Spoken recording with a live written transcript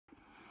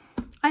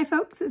Hi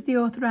folks, it's the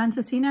author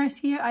Angela C. Nurse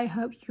here. I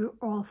hope you're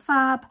all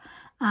fab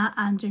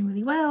and doing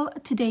really well.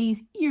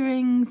 Today's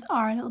earrings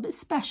are a little bit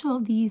special.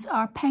 These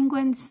are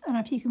penguins. I don't know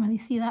if you can really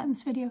see that in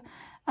this video.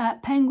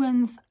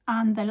 Penguins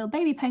and the little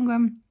baby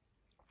penguin.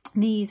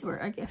 These were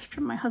a gift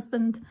from my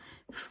husband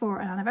for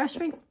an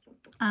anniversary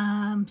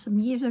some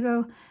years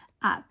ago.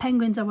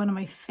 Penguins are one of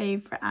my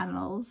favourite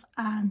animals,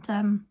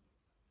 and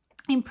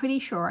I'm pretty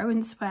sure, I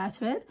wouldn't swear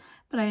to it,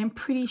 but I am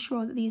pretty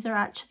sure that these are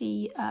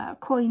actually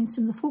coins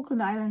from the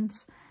Falkland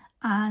Islands,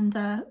 and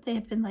they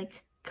have been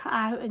like cut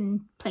out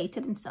and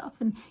plated and stuff.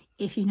 And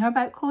if you know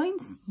about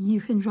coins,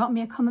 you can drop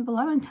me a comment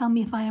below and tell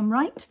me if I am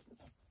right.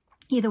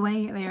 Either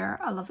way, they're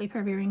a lovely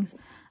pair of earrings,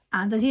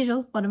 and as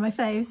usual, one of my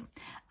faves.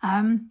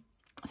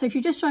 So if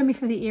you just joined me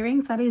for the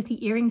earrings, that is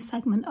the earring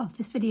segment of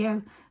this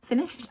video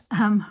finished.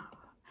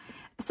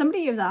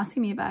 Somebody was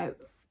asking me about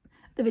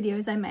the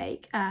videos I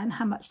make and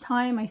how much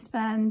time I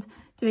spend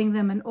doing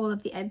them and all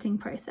of the editing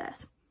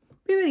process. To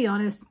be really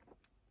honest,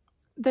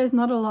 there's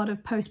not a lot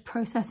of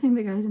post-processing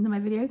that goes into my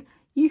videos.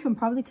 You can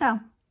probably tell,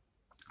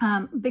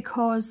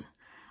 because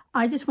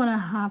I just want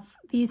to have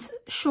these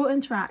short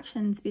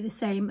interactions be the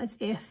same as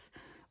if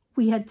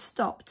we had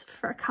stopped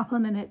for a couple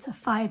of minutes, a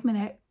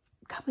 5-minute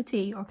cup of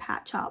tea or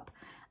catch up,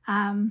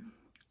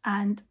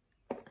 and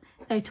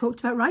I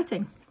talked about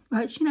writing,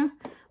 which, you know,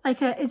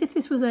 like as if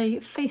this was a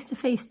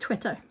face-to-face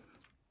Twitter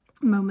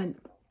moment.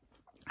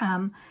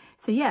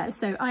 So yeah,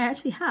 so I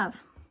actually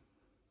have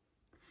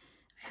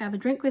a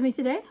drink with me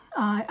today.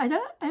 I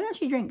don't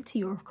actually drink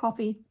tea or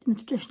coffee in the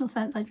traditional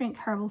sense. I drink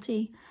herbal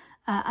tea,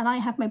 and I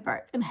have my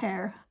Burke and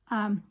Hare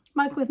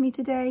mug with me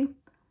today.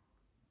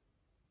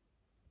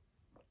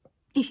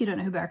 If you don't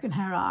know who Burke and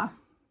Hare are,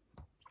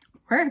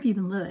 where have you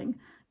been living?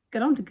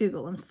 Get onto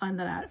Google and find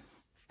that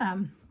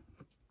out.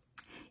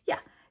 Yeah,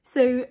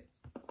 so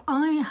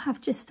I have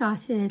just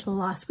started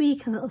last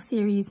week a little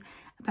series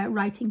about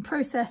writing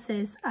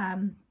processes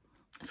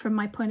from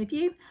my point of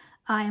view.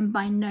 I am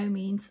by no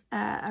means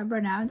a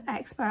renowned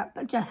expert,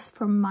 but just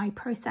from my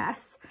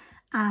process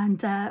and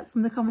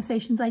from the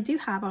conversations I do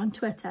have on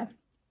Twitter.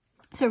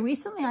 So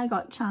recently I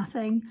got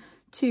chatting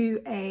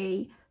to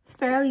a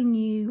fairly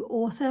new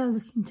author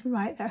looking to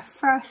write their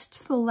first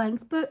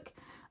full-length book.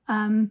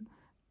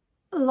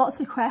 Lots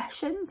of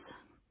questions,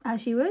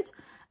 as you would.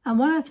 And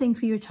one of the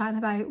things we were chatting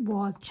about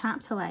was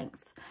chapter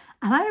length.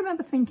 And I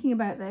remember thinking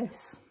about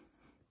this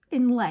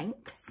in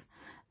length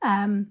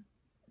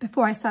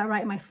before I started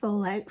writing my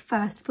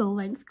first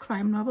full-length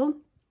crime novel.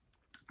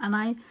 And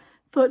I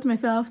thought to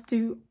myself,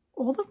 do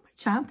all of my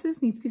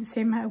chapters need to be the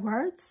same amount of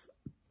words?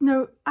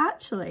 No,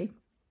 actually,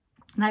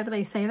 now that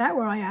I say that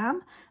where I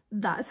am,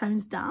 that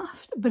sounds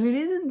daft, but it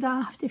isn't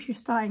daft if you're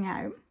starting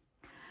out.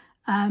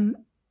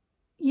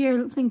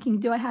 You're thinking,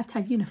 do I have to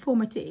have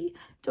uniformity?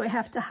 Do I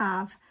have to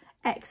have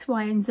X,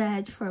 Y, and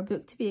Z for a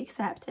book to be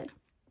accepted?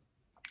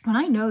 When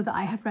I know that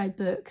I have read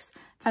books,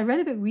 I read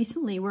a book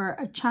recently where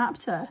a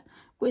chapter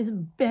was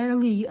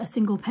barely a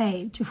single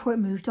page before it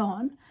moved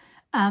on.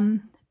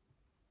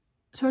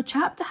 So a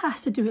chapter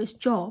has to do its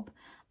job.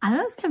 And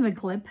that's kind of a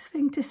glib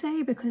thing to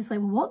say, because it's like,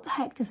 well, what the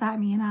heck does that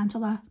mean,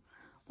 Angela?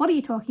 What are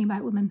you talking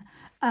about, woman?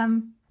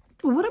 Well,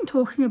 what I'm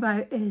talking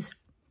about is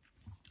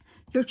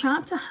your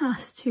chapter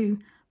has to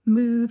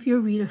move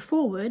your reader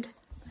forward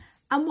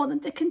and want them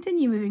to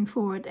continue moving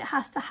forward. It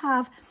has to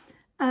have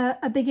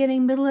a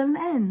beginning, middle, and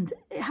an end.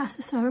 It has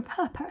to serve a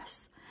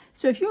purpose.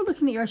 So if you're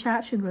looking at your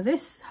chapter and go,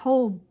 this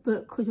whole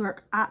book would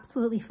work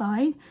absolutely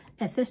fine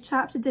if this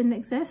chapter didn't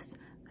exist,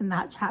 then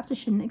that chapter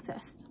shouldn't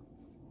exist.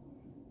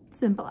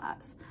 Simple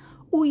as.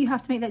 Or you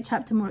have to make that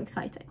chapter more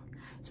exciting.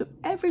 So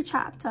every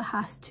chapter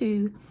has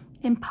to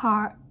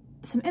impart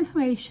some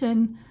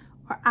information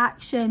or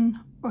action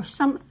or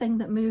something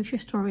that moves your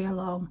story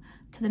along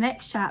to the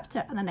next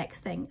chapter and the next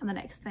thing and the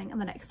next thing and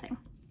the next thing.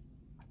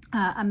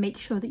 And make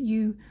sure that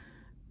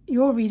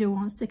your reader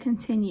wants to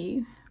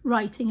continue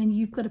writing and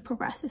you've got a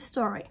progressive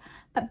story.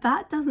 But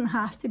that doesn't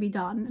have to be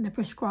done in a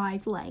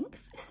prescribed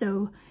length.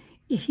 So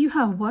if you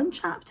have one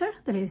chapter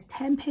that is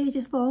 10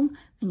 pages long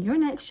and your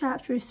next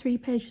chapter is 3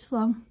 pages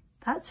long,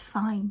 that's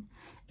fine.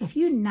 If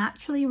you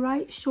naturally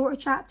write shorter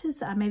chapters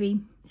that are maybe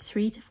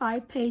 3 to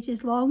 5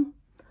 pages long,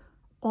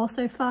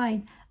 also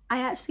fine. I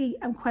actually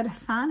am quite a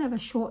fan of a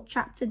short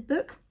chaptered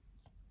book.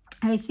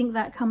 And I think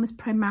that comes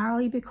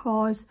primarily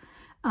because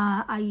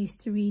I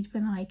used to read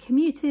when I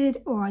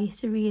commuted, or I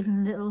used to read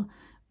in little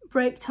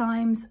break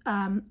times.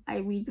 I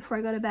read before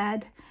I go to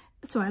bed.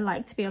 So I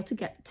like to be able to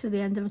get to the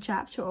end of a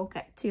chapter or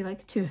get to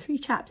like 2 or 3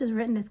 chapters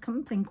written. There's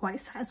something quite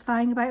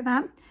satisfying about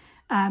that.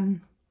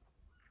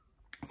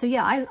 So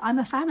yeah, I'm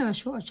a fan of a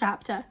shorter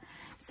chapter.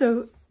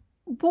 So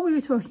what we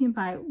were talking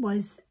about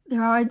was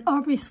there are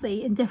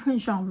obviously in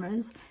different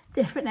genres,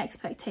 different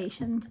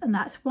expectations, and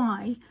that's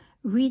why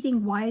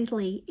reading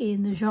widely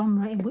in the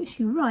genre in which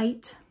you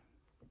write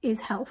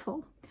is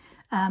helpful.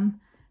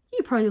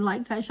 You probably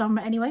like that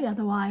genre anyway,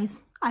 otherwise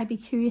I'd be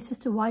curious as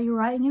to why you're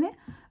writing in it.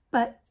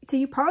 But so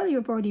you probably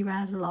have already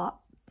read a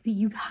lot, but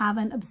you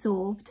haven't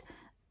absorbed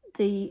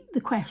the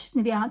answer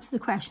to the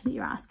question that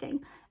you're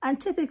asking. And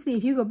typically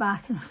if you go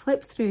back and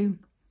flip through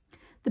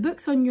the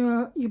books on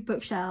your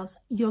bookshelves,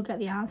 you'll get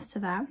the answer to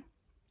that.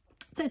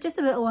 So just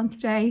a little one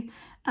today.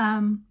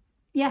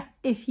 Yeah,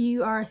 if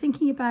you are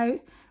thinking about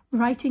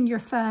writing your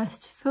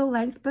first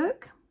full-length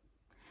book,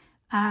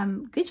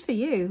 good for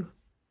you.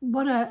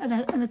 What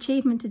an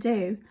achievement to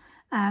do.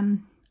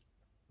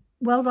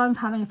 Well done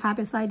for having a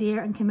fabulous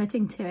idea and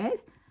committing to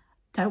it.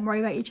 Don't worry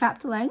about your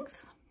chapter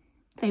lengths.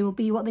 They will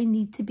be what they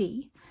need to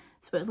be.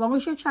 So as long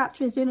as your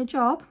chapter is doing a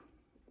job,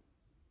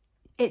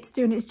 it's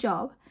doing its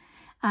job.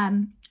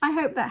 I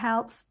hope that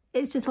helps.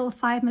 It's just a little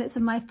 5 minutes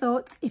of my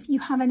thoughts. If you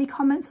have any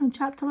comments on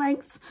chapter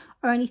lengths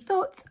or any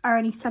thoughts or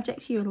any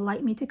subjects you would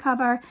like me to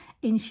cover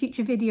in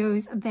future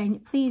videos, then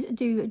please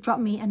do drop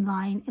me a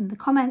line in the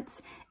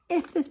comments.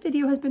 If this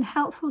video has been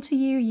helpful to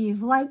you,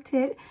 you've liked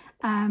it,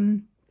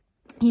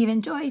 you've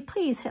enjoyed,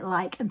 please hit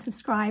like and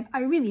subscribe. I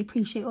really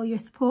appreciate all your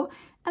support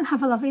and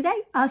have a lovely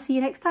day. I'll see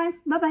you next time.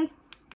 Bye bye.